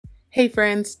Hey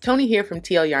friends, Tony here from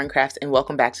TL Yarn Crafts and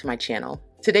welcome back to my channel.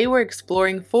 Today we're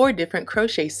exploring 4 different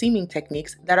crochet seaming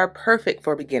techniques that are perfect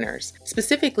for beginners.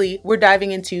 Specifically, we're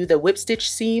diving into the whip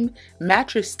stitch seam,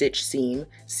 mattress stitch seam,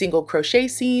 single crochet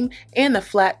seam, and the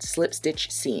flat slip stitch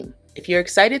seam. If you're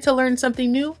excited to learn something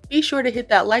new, be sure to hit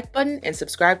that like button and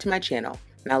subscribe to my channel.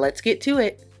 Now let's get to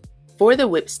it. For the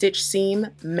whip stitch seam,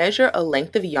 measure a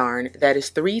length of yarn that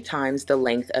is 3 times the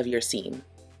length of your seam.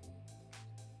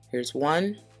 Here's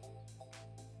 1.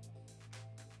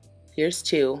 Here's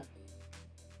 2,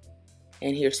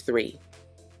 and here's 3.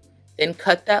 Then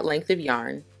cut that length of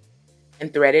yarn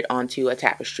and thread it onto a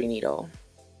tapestry needle.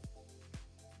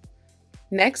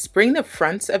 Next, bring the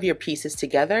fronts of your pieces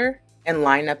together and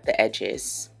line up the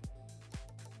edges.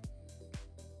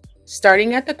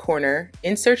 Starting at the corner,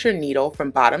 insert your needle from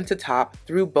bottom to top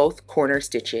through both corner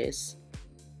stitches.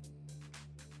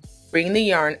 Bring the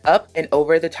yarn up and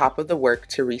over the top of the work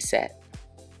to reset.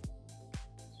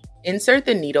 Insert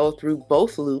the needle through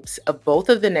both loops of both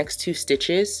of the next 2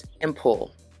 stitches and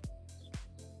pull.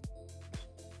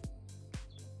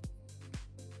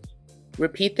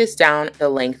 Repeat this down the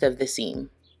length of the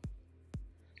seam.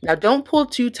 Now don't pull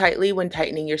too tightly when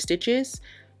tightening your stitches.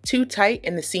 Too tight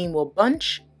and the seam will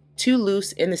bunch, too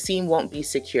loose and the seam won't be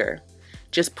secure.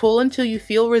 Just pull until you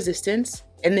feel resistance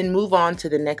and then move on to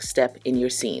the next step in your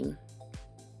seam.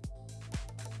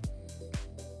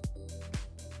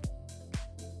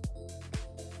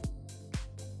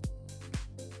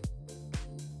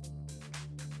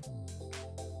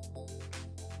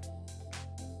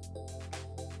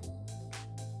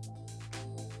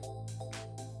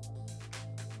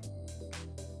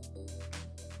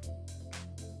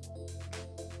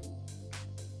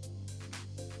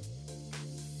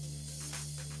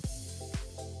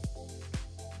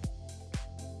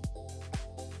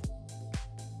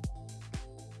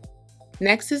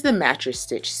 Next is the mattress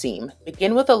stitch seam.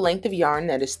 Begin with a length of yarn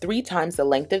that is 3 times the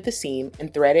length of the seam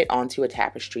and thread it onto a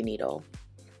tapestry needle.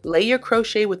 Lay your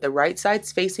crochet with the right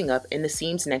sides facing up in the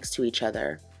seams next to each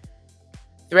other.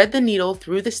 Thread the needle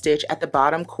through the stitch at the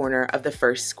bottom corner of the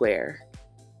first square.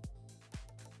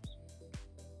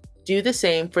 Do the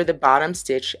same for the bottom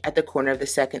stitch at the corner of the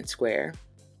second square.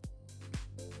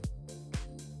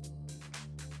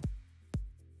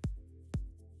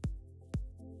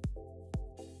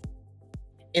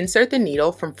 Insert the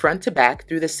needle from front to back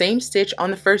through the same stitch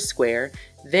on the first square,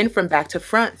 then from back to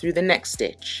front through the next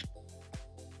stitch.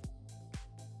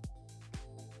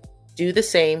 Do the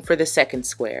same for the second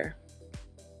square.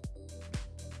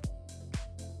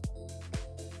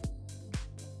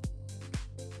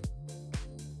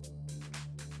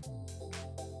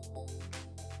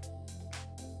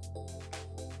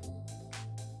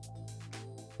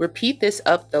 Repeat this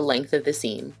up the length of the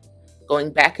seam,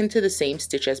 going back into the same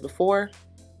stitch as before,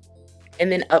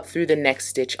 and then up through the next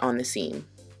stitch on the seam.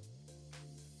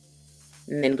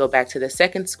 And then go back to the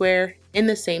second square in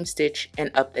the same stitch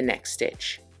and up the next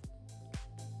stitch.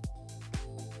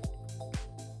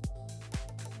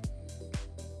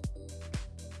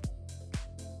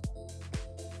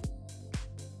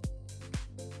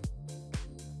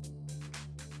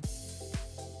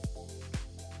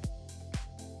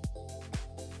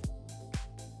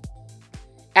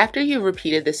 After you've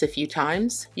repeated this a few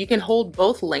times, you can hold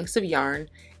both lengths of yarn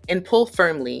and pull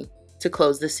firmly to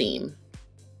close the seam.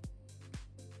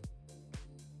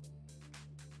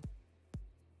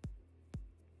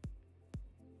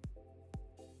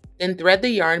 Then thread the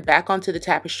yarn back onto the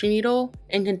tapestry needle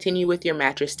and continue with your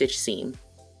mattress stitch seam.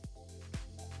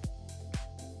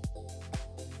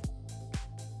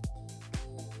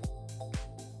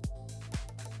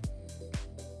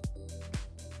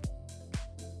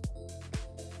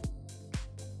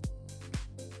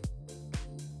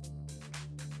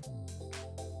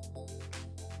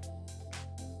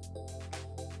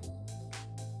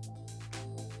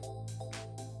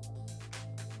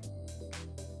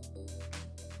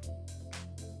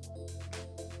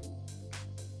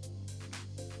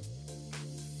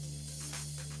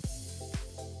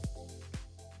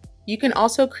 You can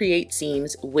also create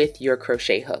seams with your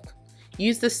crochet hook.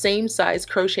 Use the same size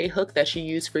crochet hook that you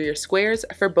use for your squares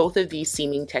for both of these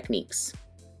seaming techniques.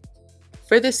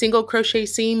 For the single crochet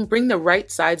seam, bring the right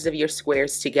sides of your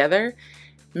squares together,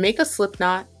 make a slip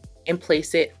knot, and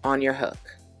place it on your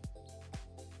hook.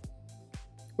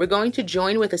 We're going to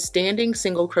join with a standing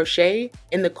single crochet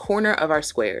in the corner of our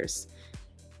squares.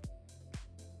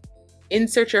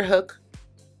 Insert your hook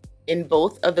in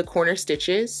both of the corner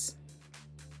stitches.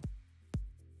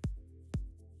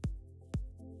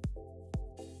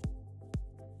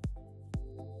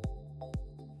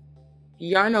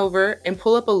 yarn over and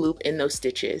pull up a loop in those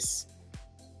stitches.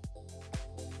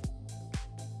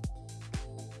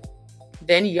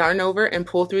 Then yarn over and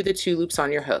pull through the 2 loops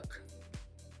on your hook.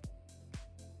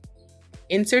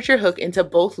 Insert your hook into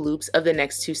both loops of the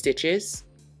next 2 stitches.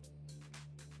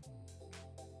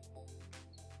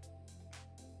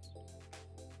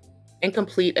 And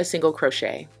complete a single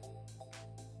crochet.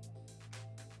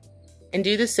 And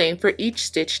do the same for each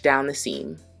stitch down the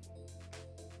seam.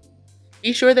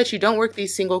 Be sure that you don't work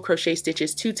these single crochet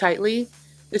stitches too tightly.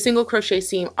 The single crochet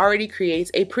seam already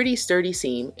creates a pretty sturdy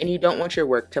seam and you don't want your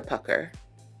work to pucker.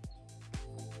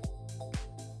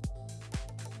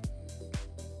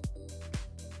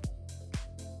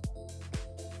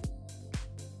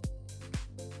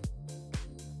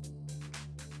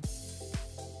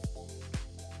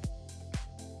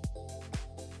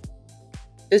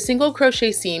 The single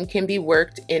crochet seam can be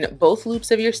worked in both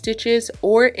loops of your stitches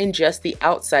or in just the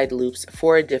outside loops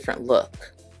for a different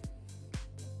look.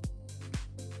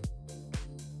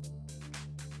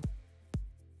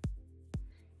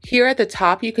 Here at the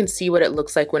top, you can see what it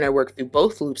looks like when I work through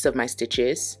both loops of my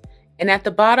stitches. And at the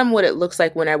bottom, what it looks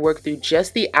like when I work through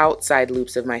just the outside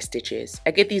loops of my stitches.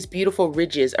 I get these beautiful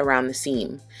ridges around the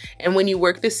seam. And when you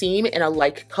work the seam in a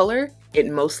like color,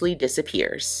 it mostly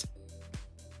disappears.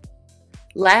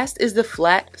 Last is the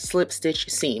flat slip stitch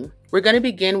seam. We're going to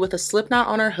begin with a slip knot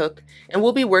on our hook and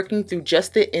we'll be working through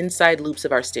just the inside loops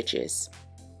of our stitches.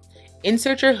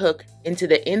 Insert your hook into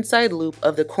the inside loop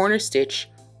of the corner stitch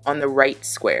on the right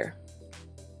square.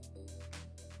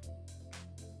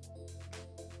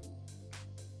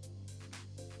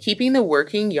 Keeping the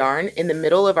working yarn in the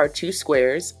middle of our 2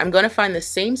 squares, I'm going to find the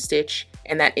same stitch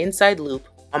and that inside loop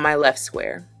on my left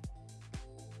square.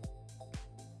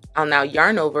 I'll now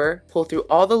yarn over, pull through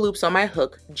all the loops on my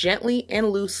hook gently and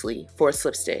loosely for a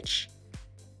slip stitch.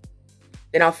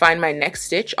 Then I'll find my next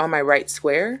stitch on my right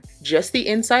square, just the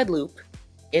inside loop,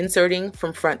 inserting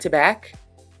from front to back,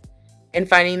 and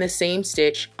finding the same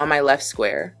stitch on my left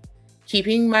square,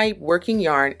 keeping my working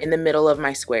yarn in the middle of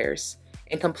my squares,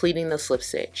 and completing the slip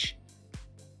stitch.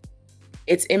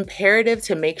 It's imperative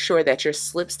to make sure that your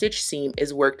slip stitch seam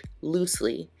is worked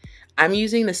loosely. I'm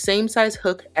using the same size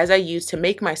hook as I used to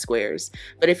make my squares,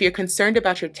 but if you're concerned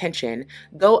about your tension,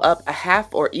 go up a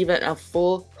half or even a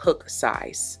full hook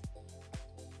size.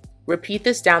 Repeat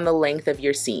this down the length of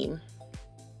your seam.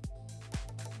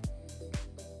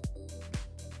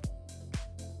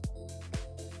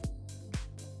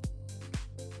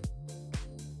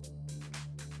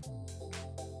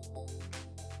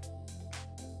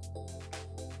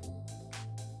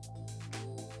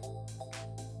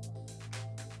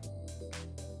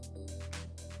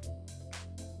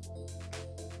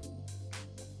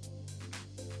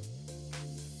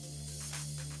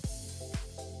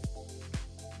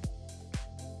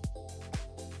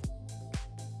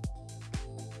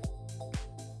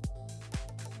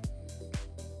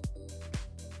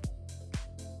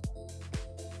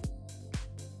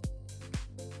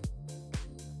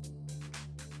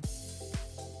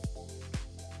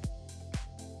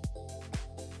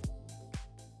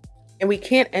 And we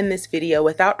can't end this video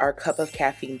without our cup of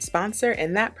caffeine sponsor,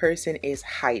 and that person is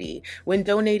Heidi. When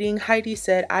donating, Heidi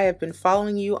said, "I have been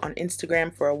following you on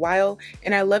Instagram for a while,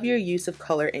 and I love your use of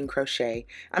color in crochet.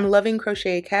 I'm loving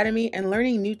Crochet Academy and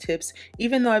learning new tips,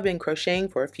 even though I've been crocheting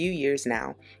for a few years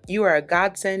now. You are a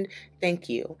godsend. Thank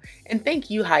you." And thank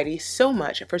you, Heidi, so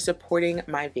much for supporting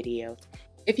my videos.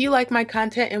 If you like my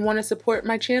content and want to support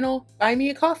my channel, buy me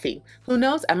a coffee. Who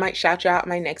knows, I might shout you out in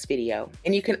my next video.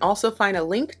 And you can also find a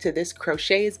link to this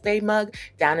Crochet is Bae mug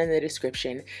down in the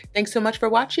description. Thanks so much for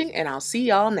watching, and I'll see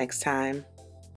y'all next time.